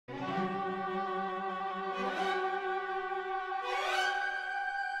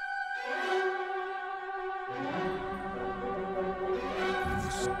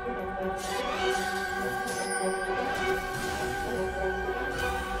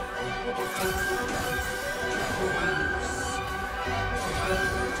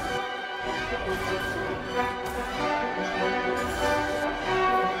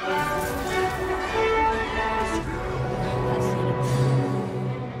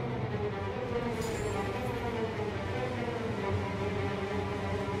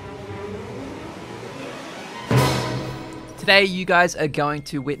Today, you guys are going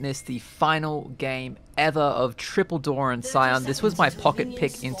to witness the final game ever of Triple Doran Sion. This was my pocket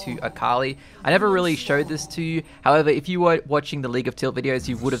pick into Akali. I never really showed this to you. However, if you were watching the League of Tilt videos,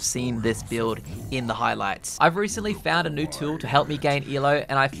 you would have seen this build in the highlights. I've recently found a new tool to help me gain elo,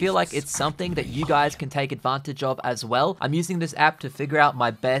 and I feel like it's something that you guys can take advantage of as well. I'm using this app to figure out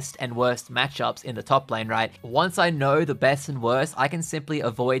my best and worst matchups in the top lane, right? Once I know the best and worst, I can simply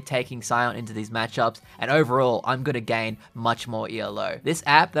avoid taking Sion into these matchups, and overall, I'm going to gain much more elo. This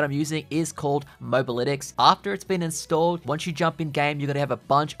app that I'm using is called Mobalytics. After it's been installed, once you jump in game, you're going to have a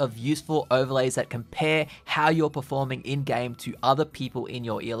bunch of useful overlays that compare how you're performing in game to other people in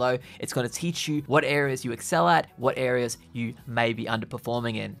your elo. It's going to teach you what areas you excel at, what areas you may be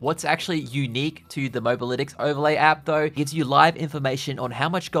underperforming in. What's actually unique to the Mobalytics overlay app though, gives you live information on how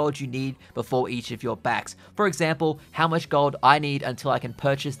much gold you need before each of your backs. For example, how much gold I need until I can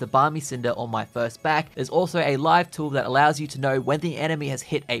purchase the Balmy Cinder on my first back. There's also a live tool that allows you to know when the enemy has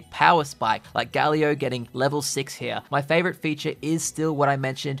hit a power spike, like Galio getting level 6 here. My favorite feature is still what I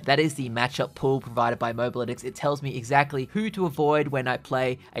mentioned, that is the matchup pool provided by Mobalytics. It tells me exactly who to avoid when I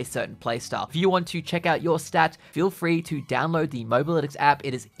play a certain playstyle. If you want to check out your stats, feel free to download the Mobalytics app.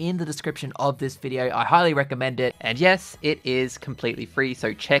 It is in the description of this video. I highly recommend it. And yes, it is completely free,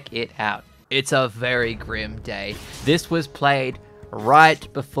 so check it out. It's a very grim day. This was played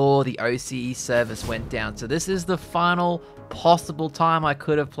right before the OCE service went down. So this is the final possible time I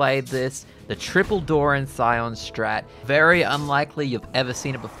could have played this. The Triple Doran Sion strat. Very unlikely you've ever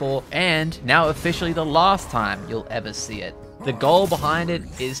seen it before, and now officially the last time you'll ever see it. The goal behind it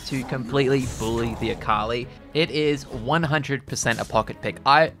is to completely bully the Akali. It is 100% a pocket pick.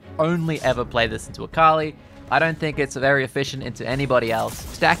 I only ever play this into Akali. I don't think it's very efficient into anybody else.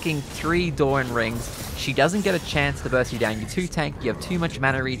 Stacking 3 Doran rings, she doesn't get a chance to burst you down. You're too tank, you have too much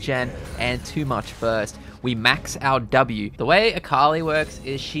mana regen, and too much burst. We max our W. The way Akali works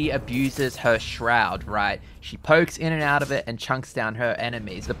is she abuses her shroud, right? She pokes in and out of it and chunks down her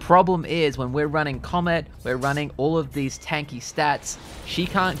enemies. The problem is when we're running Comet, we're running all of these tanky stats, she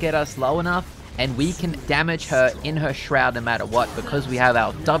can't get us low enough, and we can damage her in her shroud no matter what because we have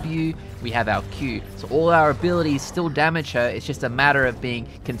our W, we have our Q. So all our abilities still damage her. It's just a matter of being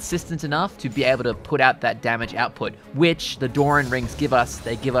consistent enough to be able to put out that damage output, which the Doran rings give us.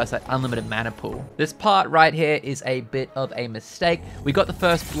 They give us an unlimited mana pool. This part right here is a bit of a mistake. We got the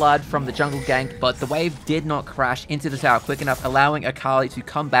first blood from the jungle gank, but the wave did not crash into the tower quick enough, allowing Akali to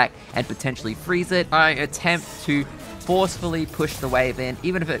come back and potentially freeze it. I attempt to forcefully push the wave in,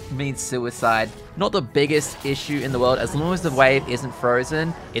 even if it means suicide. Not the biggest issue in the world. As long as the wave isn't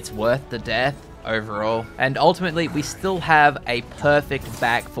frozen, it's worth the death overall. And ultimately, we still have a perfect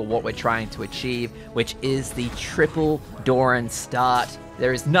back for what we're trying to achieve, which is the Triple Doran start.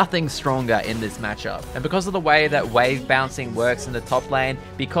 There is nothing stronger in this matchup. And because of the way that wave bouncing works in the top lane,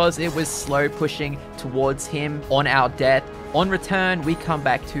 because it was slow pushing towards him on our death, on return, we come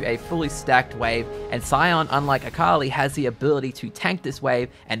back to a fully stacked wave, and Sion, unlike Akali, has the ability to tank this wave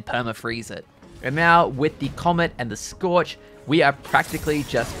and perma-freeze it. And now, with the Comet and the Scorch, we are practically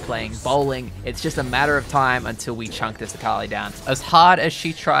just playing bowling. It's just a matter of time until we chunk this Akali down. As hard as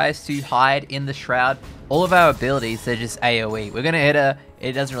she tries to hide in the shroud, all of our abilities, they're just AoE. We're gonna hit her,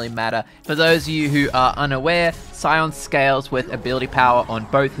 it doesn't really matter. For those of you who are unaware, Sion scales with ability power on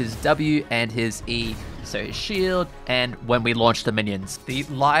both his W and his E. So his shield, and when we launch the minions. The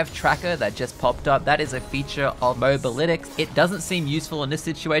live tracker that just popped up, that is a feature of Mobalytics. It doesn't seem useful in this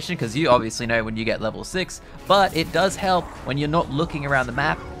situation because you obviously know when you get level 6, but it does help when you're not looking around the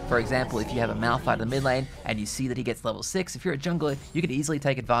map. For example, if you have a Malphite in the mid lane and you see that he gets level 6, if you're a jungler, you could easily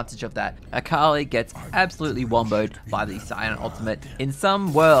take advantage of that. Akali gets absolutely womboed by the Sion ultimate. In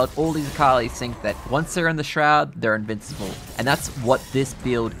some world, all these Akalis think that once they're in the shroud, they're invincible. And that's what this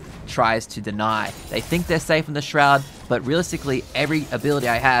build tries to deny. They think they're safe in the shroud, but realistically, every ability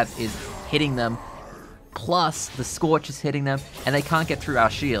I have is hitting them, plus the Scorch is hitting them, and they can't get through our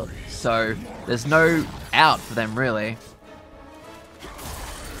shield. So there's no out for them, really.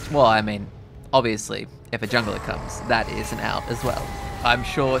 Well, I mean, obviously, if a jungler comes, that is an out as well. I'm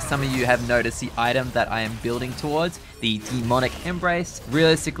sure some of you have noticed the item that I am building towards, the Demonic Embrace.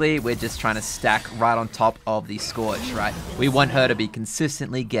 Realistically, we're just trying to stack right on top of the Scorch, right? We want her to be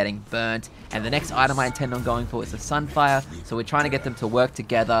consistently getting burnt, and the next item I intend on going for is the Sunfire, so we're trying to get them to work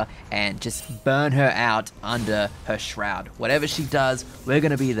together and just burn her out under her shroud. Whatever she does, we're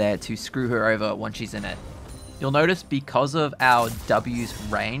going to be there to screw her over once she's in it. You'll notice because of our W's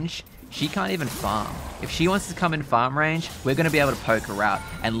range, she can't even farm. If she wants to come in farm range, we're going to be able to poke her out.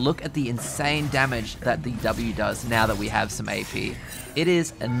 And look at the insane damage that the W does now that we have some AP. It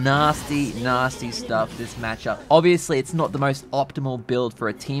is a nasty, nasty stuff, this matchup. Obviously, it's not the most optimal build for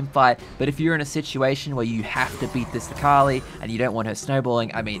a team fight, but if you're in a situation where you have to beat this Akali and you don't want her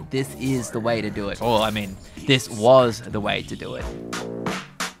snowballing, I mean, this is the way to do it. Or, I mean, this was the way to do it.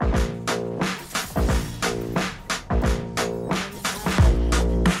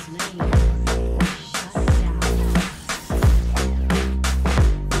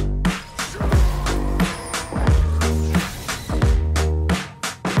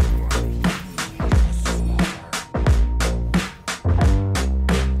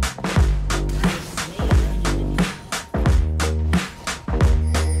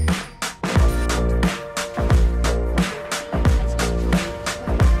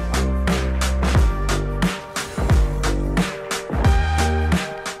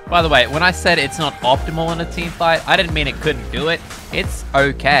 By the way, when I said it's not optimal in a team fight, I didn't mean it couldn't do it. It's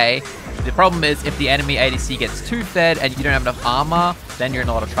okay. The problem is if the enemy ADC gets too fed and you don't have enough armor, then you're in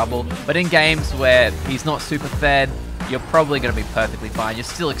a lot of trouble. But in games where he's not super fed, you're probably going to be perfectly fine. You're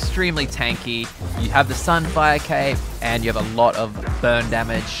still extremely tanky. You have the Sunfire cape and you have a lot of burn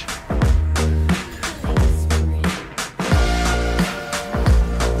damage.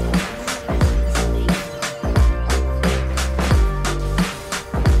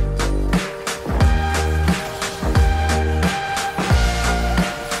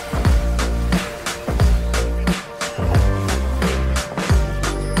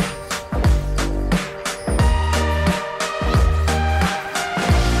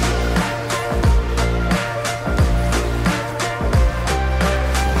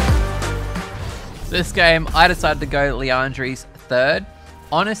 This game, I decided to go Liandry's third.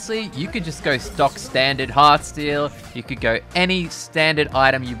 Honestly, you could just go stock standard Heartsteel. You could go any standard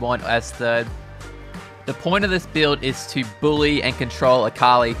item you want as third. The point of this build is to bully and control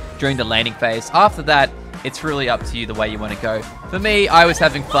Akali during the laning phase. After that, it's really up to you the way you want to go. For me, I was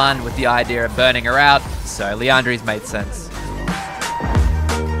having fun with the idea of burning her out, so Liandry's made sense.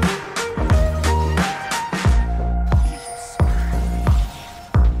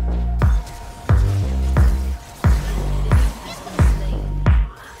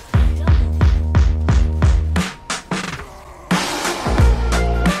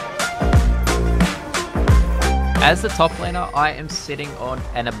 As the top laner, I am sitting on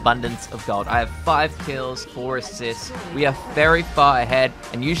an abundance of gold. I have 5 kills, 4 assists. We are very far ahead,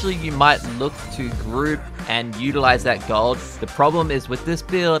 and usually you might look to group and utilize that gold. The problem is with this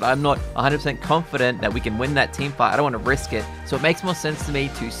build, I'm not 100% confident that we can win that team fight. I don't want to risk it. So it makes more sense to me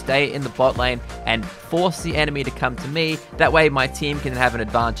to stay in the bot lane and force the enemy to come to me. That way my team can have an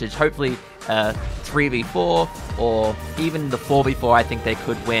advantage. Hopefully 3v4 or even the 4v4 I think they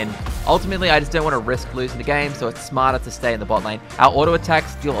could win. Ultimately, I just don't want to risk losing the game, so it's smarter to stay in the bot lane. Our auto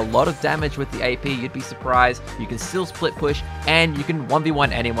attacks deal a lot of damage with the AP, you'd be surprised. You can still split push, and you can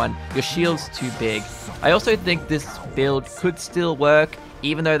 1v1 anyone. Your shield's too big. I also think this build could still work,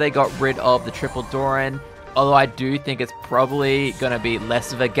 even though they got rid of the triple Doran. Although I do think it's probably going to be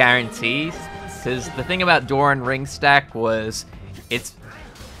less of a guarantee, because the thing about Doran ring stack was it's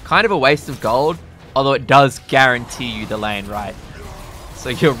kind of a waste of gold, although it does guarantee you the lane, right? So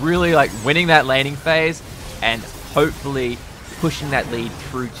you're really like winning that laning phase and hopefully pushing that lead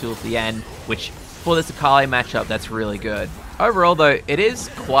through till the end, which for this Akali matchup, that's really good. Overall though, it is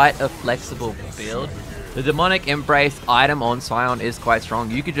quite a flexible build. The Demonic Embrace item on Sion is quite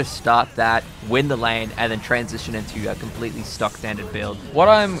strong. You could just start that, win the lane, and then transition into a completely stock standard build. What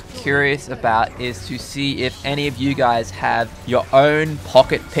I'm curious about is to see if any of you guys have your own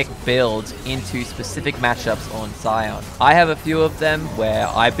pocket pick builds into specific matchups on Sion. I have a few of them where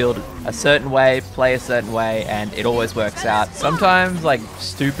I build a certain way, play a certain way, and it always works out. Sometimes like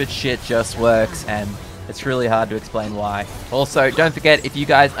stupid shit just works, and it's really hard to explain why. Also, don't forget, if you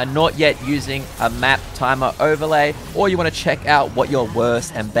guys are not yet using a map timer overlay, or you want to check out what your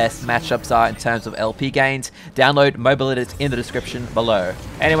worst and best matchups are in terms of LP gains, download Mobile Edit in the description below.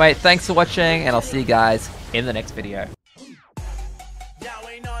 Anyway, thanks for watching, and I'll see you guys in the next video.